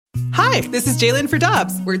Hi, this is Jalen for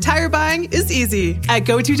Dobbs, where tire buying is easy. At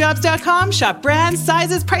GoToDobbs.com, shop brands,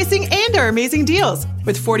 sizes, pricing, and our amazing deals.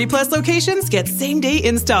 With 40-plus locations, get same-day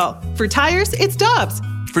install. For tires, it's Dobbs.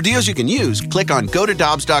 For deals you can use, click on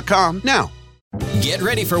GoToDobbs.com now. Get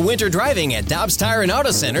ready for winter driving at Dobbs Tire and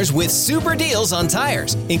Auto Centers with super deals on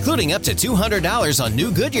tires, including up to $200 on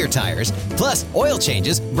new Goodyear tires, plus oil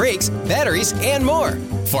changes, brakes, batteries, and more.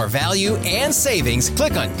 For value and savings,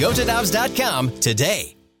 click on GoToDobbs.com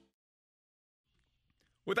today.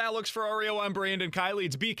 With Alex Ferrario, I'm Brandon Kiley.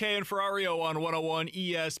 It's BK and Ferrario on 101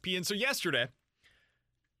 ESPN. So yesterday,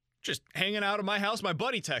 just hanging out at my house, my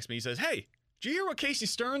buddy texts me. He says, hey, did you hear what Casey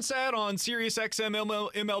Stern said on Sirius XM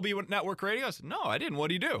MLB Network Radio? I said, no, I didn't. What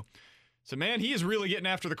did he do? So, man, he is really getting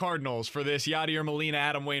after the Cardinals for this Yadier Molina,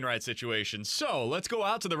 Adam Wainwright situation. So let's go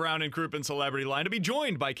out to the Brown and Crouppen Celebrity Line to be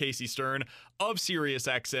joined by Casey Stern of Sirius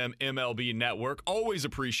XM MLB Network. Always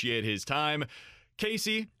appreciate his time.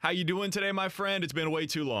 Casey, how you doing today, my friend? It's been way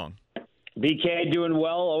too long. BK, doing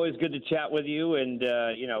well. Always good to chat with you. And,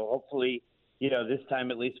 hopefully, this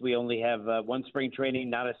time at least we only have one spring training,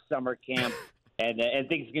 not a summer camp, and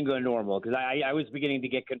things can go normal. Because I was beginning to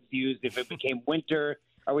get confused if it became winter.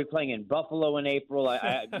 Are we playing in Buffalo in April?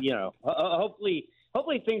 Hopefully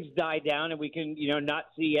things die down and we can, not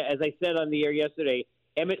see, as I said on the air yesterday,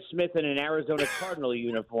 Emmitt Smith in an Arizona Cardinal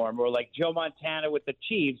uniform, or like Joe Montana with the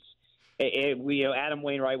Chiefs. Adam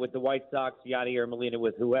Wainwright with the White Sox, Yadier Molina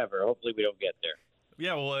with whoever. Hopefully we don't get there.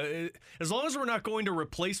 Yeah, well, as long as we're not going to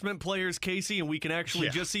replacement players, Casey, and we can actually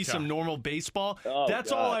just see some normal baseball,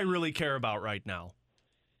 that's all I really care about right now.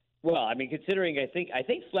 Well, I mean, considering I think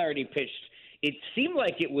Flaherty pitched, it seemed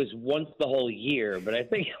like it was once the whole year, but I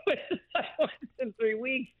think it was once in 3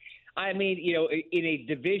 weeks. I mean, in a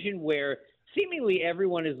division where seemingly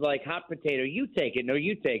everyone is like hot potato, you take it, no,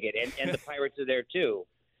 you take it, and the Pirates are there too.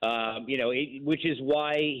 Which is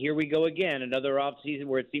why here we go again, another offseason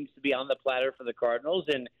where it seems to be on the platter for the Cardinals,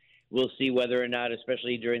 and we'll see whether or not,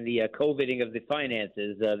 especially during the COVIDing of the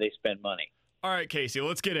finances, they spend money. All right, Casey,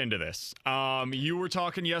 let's get into this. You were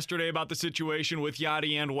talking yesterday about the situation with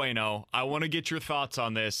Yadi and Waino. I want to get your thoughts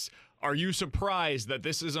on this. Are you surprised that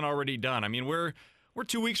this isn't already done? I mean, we're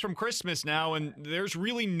 2 weeks from Christmas now, and there's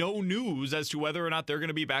really no news as to whether or not they're going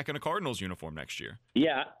to be back in a Cardinals uniform next yeyear.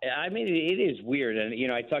 Yeah, I mean, it is weird. And,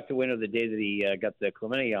 I talked to Waino the day that he got the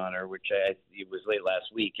Clemente honor, which it was late last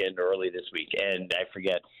weekend or early this week, and I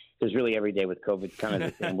forget. Because really every day with COVID, kind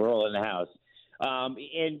of the same. We're all in the house.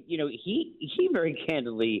 He very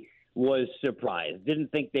candidly was surprised.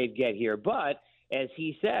 Didn't think they'd get here. But as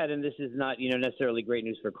he said, and this is not, necessarily great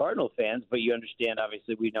news for Cardinal fans, but you understand,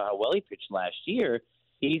 obviously, we know how well he pitched last year.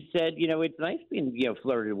 He said, it's nice being,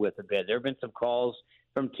 flirted with a bit. There have been some calls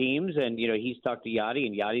from teams, and, he's talked to Yadi,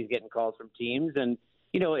 and Yadi's getting calls from teams. And,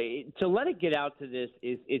 to let it get out to this,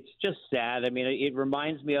 it's just sad. I mean, it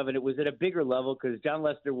reminds me of, and it was at a bigger level because John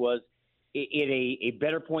Lester was at a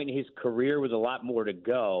better point in his career with a lot more to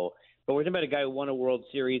go. But we're talking about a guy who won a World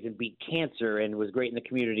Series and beat cancer and was great in the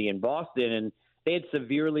community in Boston, and they had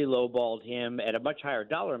severely lowballed him at a much higher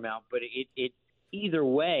dollar amount, but it either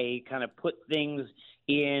way kind of put things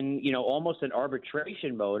in, almost an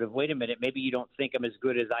arbitration mode of, wait a minute, maybe you don't think I'm as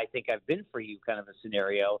good as I think I've been for you kind of a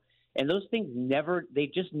scenario. And those things they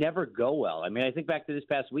just never go well. I mean, I think back to this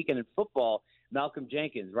past weekend in football, Malcolm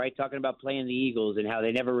Jenkins, right, talking about playing the Eagles and how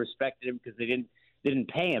they never respected him because they didn't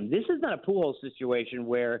pay him. This is not a Pujols situation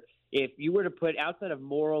where if you were to put, outside of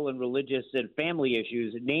moral and religious and family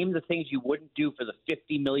issues, name the things you wouldn't do for the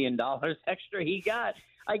 $50 million extra he got.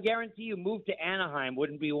 I guarantee you move to Anaheim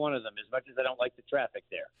wouldn't be one of them, as much as I don't like the traffic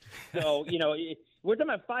there. So, we're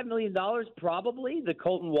talking about $5 million probably, the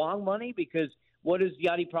Colton Wong money, because what is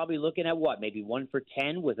Yadi probably looking at? What, maybe 1 for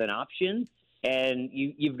 10 with an option? And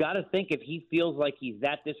you've got to think if he feels like he's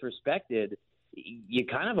that disrespected, you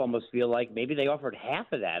kind of almost feel like maybe they offered half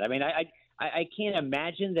of that. I mean, I can't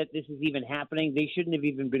imagine that this is even happening. They shouldn't have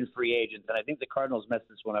even been free agents, and I think the Cardinals messed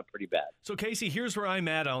this one up pretty bad. So, Casey, here's where I'm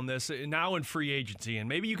at on this now in free agency, and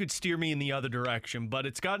maybe you could steer me in the other direction, but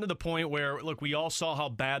it's gotten to the point where, look, we all saw how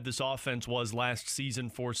bad this offense was last season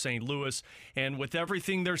for St. Louis, and with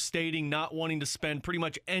everything they're stating, not wanting to spend pretty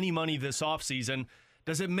much any money this offseason,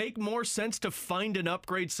 does it make more sense to find an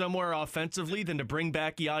upgrade somewhere offensively than to bring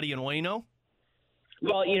back Yadi and Waino?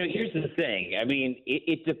 Well, here's the thing. I mean,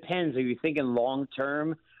 it depends. Are you thinking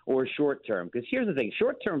long-term or short-term? Because here's the thing.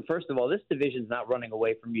 Short-term, first of all, this division's not running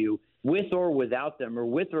away from you with or without them or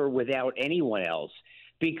with or without anyone else.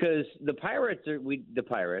 Because the Pirates,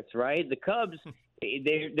 right? The Cubs,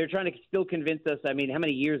 they're trying to still convince us. I mean, how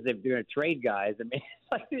many years they've been going to trade guys? I mean,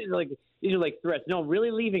 it's like these are like threats. No, I'm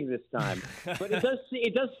really leaving this time. But it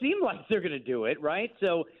does seem like they're going to do it, right?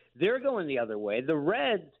 So they're going the other way. The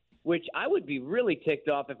Reds, which I would be really ticked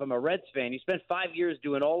off if I'm a Reds fan. You spent 5 years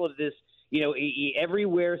doing all of this,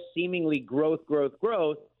 everywhere seemingly growth.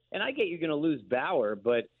 And I get you're going to lose Bauer,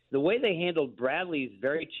 but the way they handled Bradley's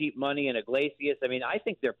very cheap money and Iglesias, I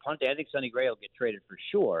think their punt. I think Sonny Gray will get traded for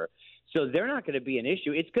sure. So they're not going to be an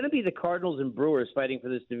issue. It's going to be the Cardinals and Brewers fighting for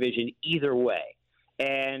this division either way.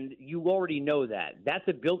 And you already know that. That's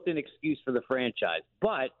a built-in excuse for the franchise.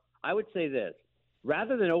 But I would say this.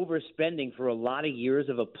 Rather than overspending for a lot of years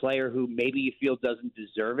of a player who maybe you feel doesn't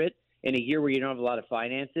deserve it in a year where you don't have a lot of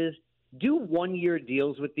finances, do one-year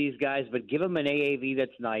deals with these guys, but give them an AAV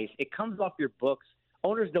that's nice. It comes off your books.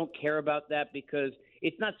 Owners don't care about that because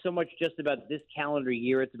it's not so much just about this calendar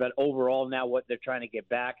year. It's about overall now what they're trying to get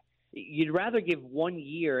back. You'd rather give 1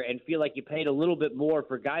 year and feel like you paid a little bit more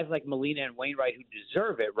for guys like Molina and Wainwright who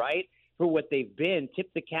deserve it, right, for what they've been, tip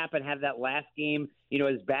the cap and have that last game,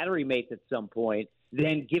 as battery mates at some point,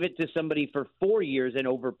 then give it to somebody for 4 years and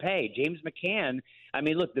overpay. James McCann,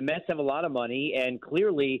 look, the Mets have a lot of money, and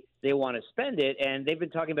clearly they want to spend it, and they've been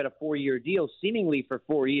talking about a 4-year deal seemingly for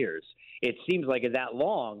 4 years. It seems like it's that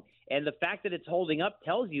long. And the fact that it's holding up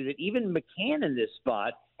tells you that even McCann in this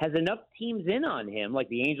spot has enough teams in on him, like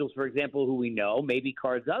the Angels, for example, who we know, maybe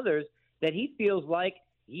Cards, others, that he feels like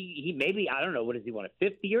he maybe, I don't know, what does he want, a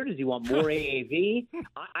fifth year? Does he want more AAV?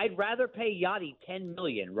 I'd rather pay Yachty $10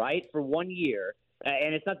 million, right, for 1 year,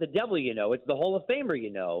 and it's not the devil it's the Hall of Famer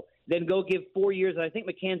then go give 4 years. And I think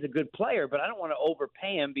McCann's a good player, but I don't want to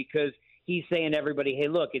overpay him because he's saying to everybody, hey,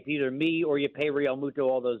 look, it's either me or you pay Real Muto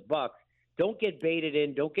all those bucks. Don't get baited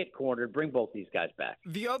in. Don't get cornered. Bring both these guys back.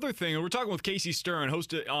 The other thing, and we're talking with Casey Stern,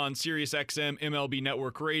 hosted on SiriusXM MLB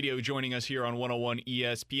Network Radio, joining us here on 101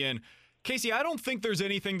 ESPN. Casey, I don't think there's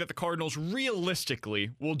anything that the Cardinals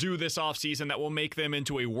realistically will do this offseason that will make them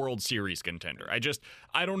into a World Series contender.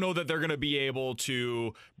 I don't know that they're going to be able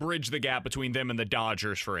to bridge the gap between them and the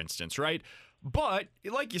Dodgers, for instance, right? But,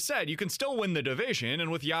 like you said, you can still win the division,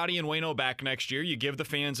 and with Yachty and Waino back next year, you give the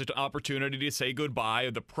fans an opportunity to say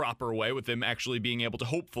goodbye the proper way with them actually being able to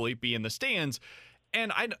hopefully be in the stands.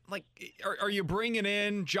 And are you bringing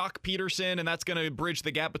in Jock Peterson, and that's going to bridge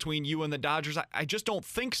the gap between you and the Dodgers? I just don't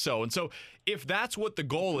think so. And so if that's what the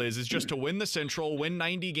goal is just to win the Central, win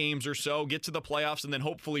 90 games or so, get to the playoffs, and then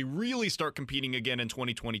hopefully really start competing again in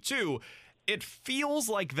 2022, it feels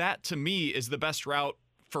like that to me is the best route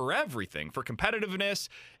for everything, for competitiveness,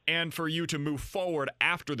 and for you to move forward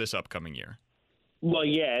after this upcoming year. Well,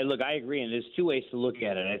 yeah, look, I agree, and there's two ways to look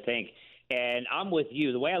at it, I think. And I'm with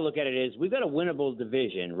you. The way I look at it is we've got a winnable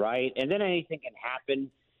division, right? And then anything can happen.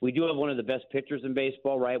 We do have one of the best pitchers in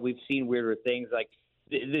baseball, right? We've seen weirder things like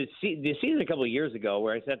the season a couple of years ago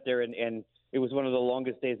where I sat there and it was one of the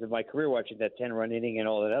longest days of my career watching that 10-run inning and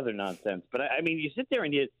all that other nonsense. But, you sit there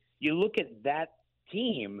and you look at that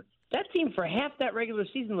team for half that regular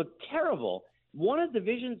season looked terrible. Won a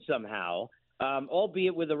division somehow.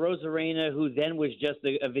 Albeit with a Rosarena who then was just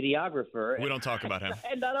a videographer. We don't talk about him.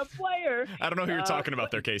 And not a player. I don't know who you're talking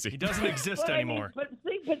about there, Casey. He doesn't exist anymore. But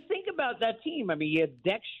think about that team. You have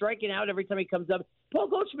Dex striking out every time he comes up. Paul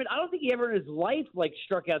Goldschmidt, I don't think he ever in his life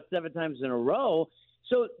struck out 7 times in a row.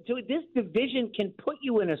 So this division can put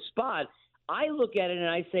you in a spot. I look at it and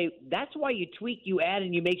I say, that's why you tweak, you add,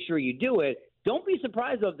 and you make sure you do it. Don't be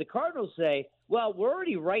surprised, though, if the Cardinals say, well, we're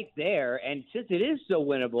already right there, and since it is so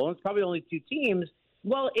winnable, and it's probably only 2 teams,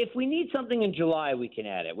 well, if we need something in July, we can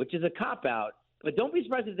add it, which is a cop-out. But don't be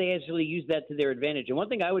surprised if they actually use that to their advantage. And one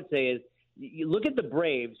thing I would say is, you look at the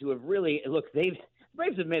Braves, who have really – look,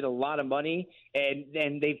 Braves have made a lot of money,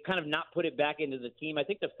 and they've kind of not put it back into the team. I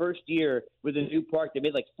think the first year with the new park, they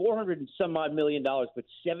made like $400 and some odd million, put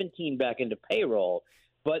 17 back into payroll.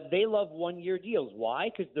 But they love one-year deals.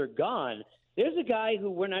 Why? Because they're gone. There's a guy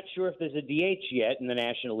who we're not sure if there's a DH yet in the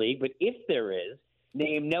National League, but if there is,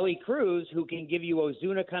 named Nelly Cruz, who can give you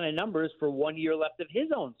Ozuna kind of numbers for 1 year left of his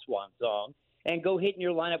own swan song, and go hit in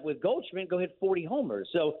your lineup with Goldschmidt, go hit 40 homers.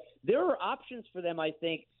 So there are options for them, I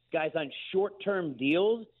think, guys, on short-term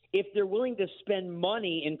deals, if they're willing to spend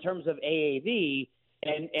money in terms of AAV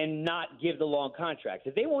and not give the long contracts.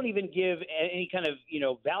 If they won't even give any kind of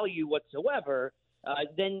value whatsoever,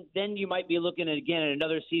 then you might be looking at, again, at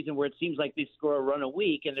another season where it seems like they score a run a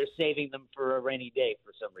week and they're saving them for a rainy day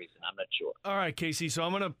for some reason. I'm not sure. All right, Casey, so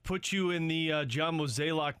I'm going to put you in the John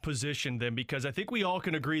Mozeliak position then, because I think we all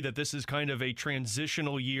can agree that this is kind of a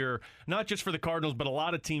transitional year, not just for the Cardinals, but a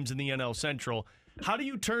lot of teams in the NL Central. How do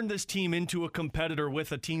you turn this team into a competitor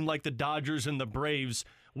with a team like the Dodgers and the Braves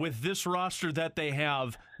with this roster that they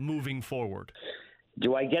have moving forward?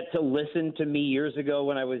 Do I get to listen to me years ago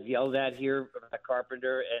when I was yelled at here about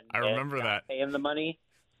Carpenter and I remember that. Pay him the money?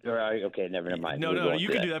 Okay, never mind. No, you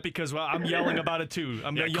can do that because I'm yelling about it too.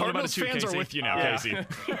 I'm yelling Cardinals about it too, fans Casey. are with you now, Casey.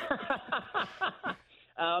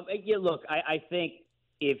 Look, I think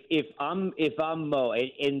if I'm Mo,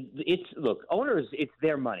 and it's look, owners, it's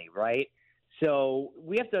their money, right? So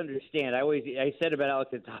we have to understand. I said about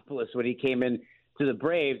Alex Anthopoulos when he came in to the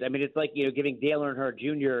Braves. I mean, it's like giving Dale Earnhardt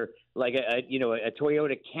Jr. like a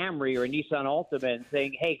Toyota Camry or a Nissan Altima and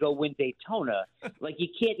saying, "Hey, go win Daytona." Like you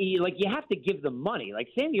can't. You have to give them money. Like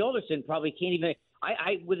Sandy Alderson probably can't even.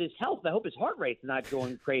 I with his health, I hope his heart rate's not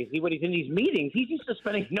going crazy when he's in these meetings. He's used to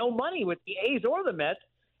spending no money with the A's or the Mets.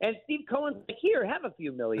 And Steve Cohen's like, here, have a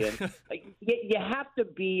few million. You have to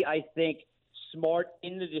be, I think, smart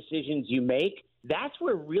in the decisions you make. That's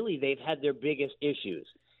where really they've had their biggest issues.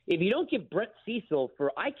 If you don't give Brett Cecil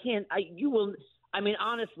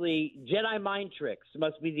honestly, Jedi mind tricks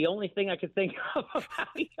must be the only thing I could think of how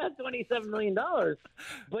he got $27 million.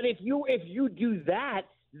 But if you do that,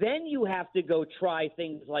 then you have to go try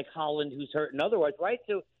things like Holland, who's hurt, and otherwise, right?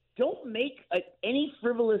 So don't make any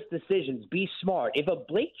frivolous decisions. Be smart. If a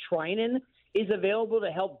Blake Trinan is available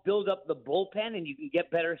to help build up the bullpen and you can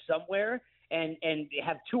get better somewhere and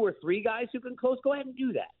have 2 or 3 guys who can close, go ahead and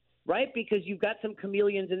do that, right? Because you've got some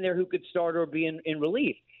chameleons in there who could start or be in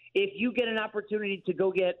relief. If you get an opportunity to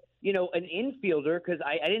go get, an infielder, because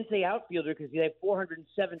I didn't say outfielder because you have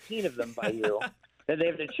 417 of them by you that they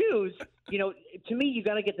have to choose, to me, you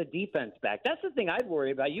got to get the defense back. That's the thing I'd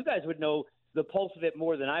worry about. You guys would know the pulse of it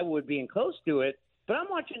more than I would being close to it. But I'm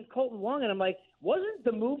watching Colton Wong, and I'm like, wasn't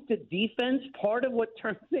the move to defense part of what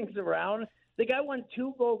turned things around? The guy won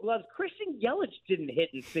 2 Gold Gloves. Christian Yelich didn't hit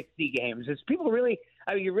in 60 games. Is people really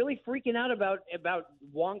you're really freaking out about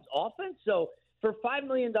Wong's offense? So for $5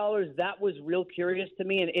 million, that was real curious to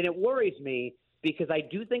me, and it worries me because I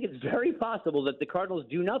do think it's very possible that the Cardinals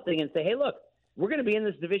do nothing and say, hey, look, we're going to be in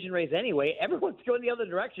this division race anyway. Everyone's going the other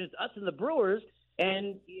direction. It's us and the Brewers.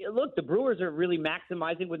 And look, the Brewers are really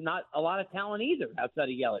maximizing with not a lot of talent either outside of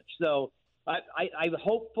Yelich. So I'm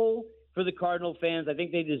hopeful for the Cardinal fans. I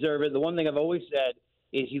think they deserve it. The one thing I've always said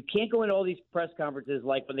is you can't go into all these press conferences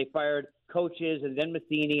like when they fired coaches and then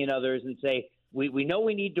Matheny and others and say, we know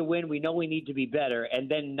we need to win, we know we need to be better, and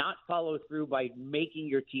then not follow through by making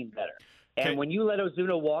your team better. And when you let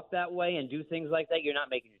Ozuna walk that way and do things like that, you're not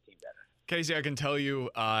making your team better. Casey, I can tell you,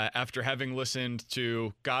 after having listened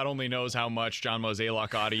to God only knows how much John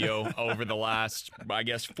Mozeliak audio over the last,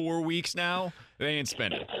 4 weeks now, they ain't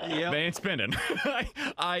spinning. Yep. They ain't spinning.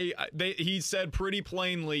 He said pretty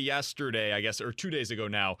plainly yesterday, or 2 days ago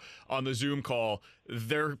now, on the Zoom call,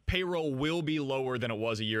 their payroll will be lower than it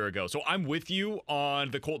was a year ago. So I'm with you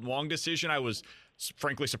on the Colton Wong decision. I was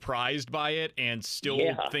frankly surprised by it and still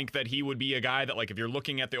think that he would be a guy that, if you're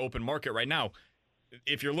looking at the open market right now,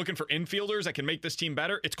 if you're looking for infielders that can make this team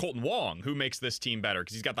better, it's Colton Wong who makes this team better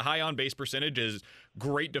because he's got the high on-base percentage, is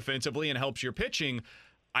great defensively, and helps your pitching.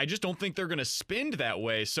 I just don't think they're going to spend that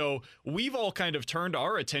way. So we've all kind of turned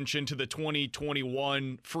our attention to the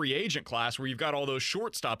 2021 free agent class where you've got all those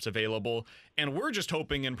shortstops available, and we're just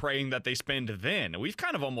hoping and praying that they spend then. We've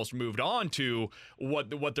kind of almost moved on to what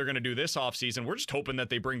they're going to do this offseason. We're just hoping that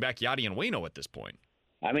they bring back Yadi and Waino at this point.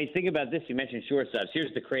 I mean, think about this. You mentioned shortstops.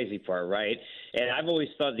 Here's the crazy part, right? And I've always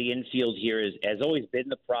thought the infield here has always been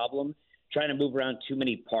the problem, trying to move around too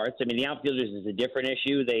many parts. I mean, the outfielders is a different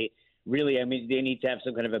issue. They need to have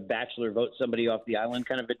some kind of a bachelor vote somebody off the island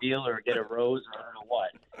kind of a deal or get a rose or I don't know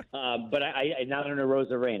what. But I not a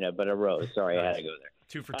Rose Arena, but a rose. Sorry, I had to go there.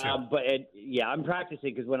 2 for 2. I'm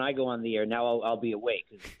practicing because when I go on the air, now I'll be awake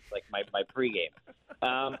because it's like my pregame.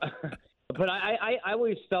 But I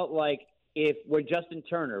always felt like, if we're Justin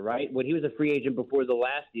Turner, right, when he was a free agent before the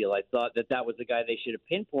last deal, I thought that was the guy they should have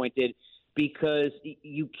pinpointed because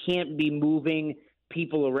you can't be moving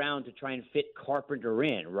people around to try and fit Carpenter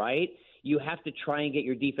in, right? You have to try and get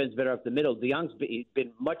your defense better up the middle. DeYoung's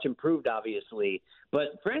been much improved, obviously,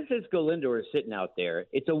 but Francisco Lindor is sitting out there.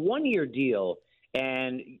 It's a 1-year deal,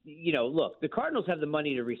 and, look, the Cardinals have the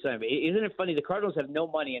money to re-sign him. Isn't it funny? The Cardinals have no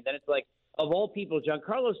money, and then it's like, of all people,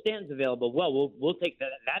 Giancarlo Stanton's available. Well, we'll take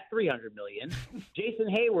that $300 million. Jason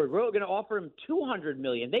Hayward, we're going to offer him $200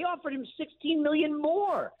 million. They offered him $16 million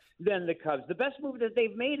more than the Cubs. The best move that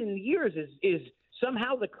they've made in years is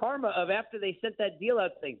somehow the karma of after they sent that deal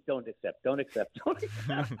out saying, don't accept. But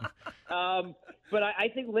I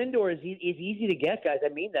think Lindor is easy to get, guys. I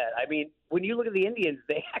mean that. I mean, when you look at the Indians,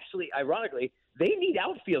 they actually, ironically, they need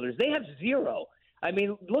outfielders. They have 0. I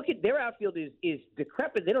mean, look at their outfield is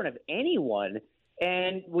decrepit. They don't have anyone.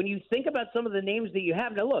 And when you think about some of the names that you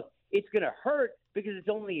have, now look, it's going to hurt because it's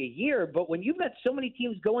only a year, but when you've got so many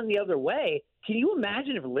teams going the other way, can you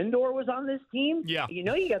imagine if Lindor was on this team? Yeah. You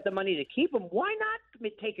know you got the money to keep him. Why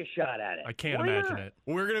not take a shot at it? I can't Why imagine not? it.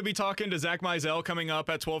 We're going to be talking to Zach Mizell coming up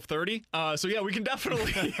at 12:30. So, yeah, we can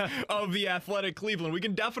definitely, of the Athletic Cleveland, we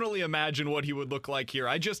can definitely imagine what he would look like here.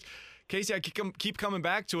 Casey, I keep coming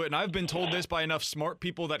back to it, and I've been told this by enough smart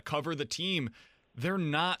people that cover the team. They're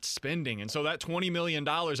not spending. And so that $20 million,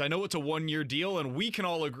 I know it's a one-year deal, and we can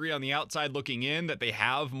all agree on the outside looking in that they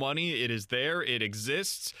have money. It is there. It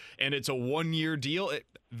exists. And it's a one-year deal.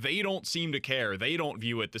 They don't seem to care. They don't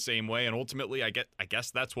view it the same way. And ultimately, I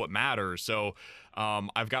guess that's what matters. So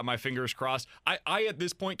I've got my fingers crossed. I at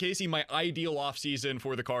this point, Casey, my ideal offseason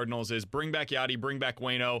for the Cardinals is bring back Yadi, bring back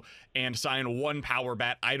Waino, and sign one power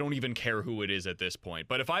bat. I don't even care who it is at this point.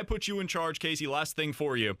 But if I put you in charge, Casey, last thing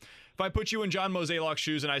for you. If I put you in John Mozeliak's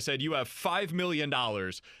shoes and I said you have $5 million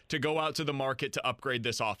to go out to the market to upgrade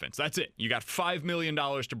this offense, that's it. You got $5 million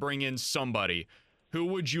to bring in somebody. Who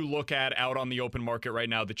would you look at out on the open market right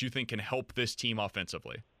now that you think can help this team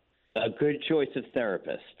offensively? A good choice of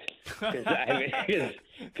therapist, because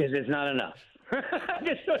it's not enough.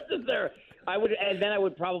 Good choice of therapist. I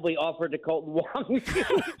would probably offer to Colton Wong,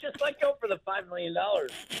 just like go for the $5 million.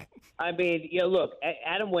 I mean, look,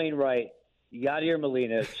 Adam Wainwright, Yadier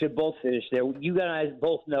Molina should both finish there. You guys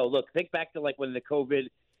both know. Look, think back to like when the COVID,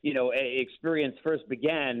 experience first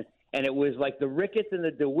began, and it was like the Ricketts and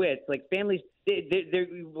the DeWitts, like families. They're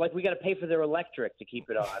like, we got to pay for their electric to keep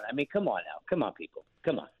it on. I mean, come on now. Come on, people.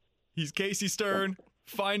 Come on. He's Casey Stern.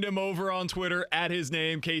 Find him over on Twitter at his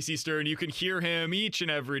name, Casey Stern. You can hear him each and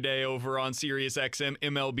every day over on SiriusXM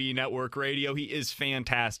MLB Network Radio. He is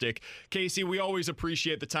fantastic. Casey, we always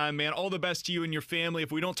appreciate the time, man. All the best to you and your family.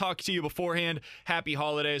 If we don't talk to you beforehand, happy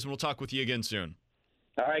holidays, and we'll talk with you again soon.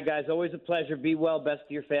 All right, guys. Always a pleasure. Be well. Best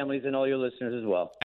to your families and all your listeners as well.